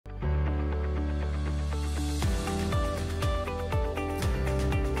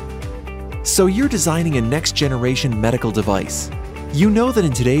So you're designing a next-generation medical device. You know that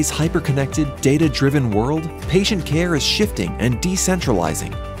in today's hyper-connected, data-driven world, patient care is shifting and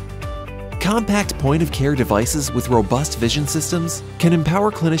decentralizing. Compact point-of-care devices with robust vision systems can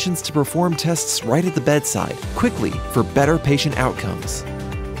empower clinicians to perform tests right at the bedside, quickly, for better patient outcomes.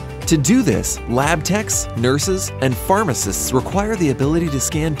 To do this, lab techs, nurses, and pharmacists require the ability to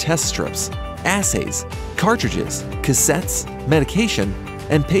scan test strips, assays, cartridges, cassettes, medication,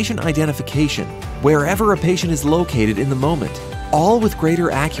 and patient identification wherever a patient is located in the moment, all with greater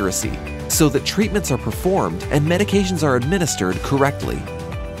accuracy, so that treatments are performed and medications are administered correctly.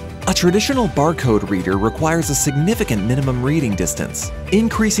 A traditional barcode reader requires a significant minimum reading distance,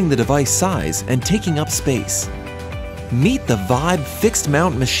 increasing the device size and taking up space. Meet the Vibe Fixed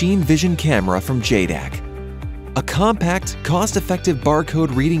Mount Machine Vision Camera from JADAC, a compact, cost-effective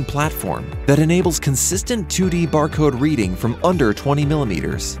barcode reading platform that enables consistent 2D barcode reading from under 20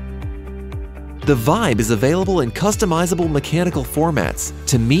 millimeters. The Vibe is available in customizable mechanical formats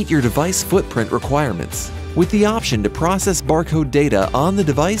to meet your device footprint requirements, with the option to process barcode data on the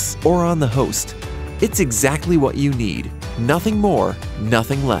device or on the host. It's exactly what you need, nothing more,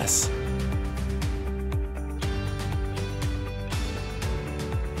 nothing less.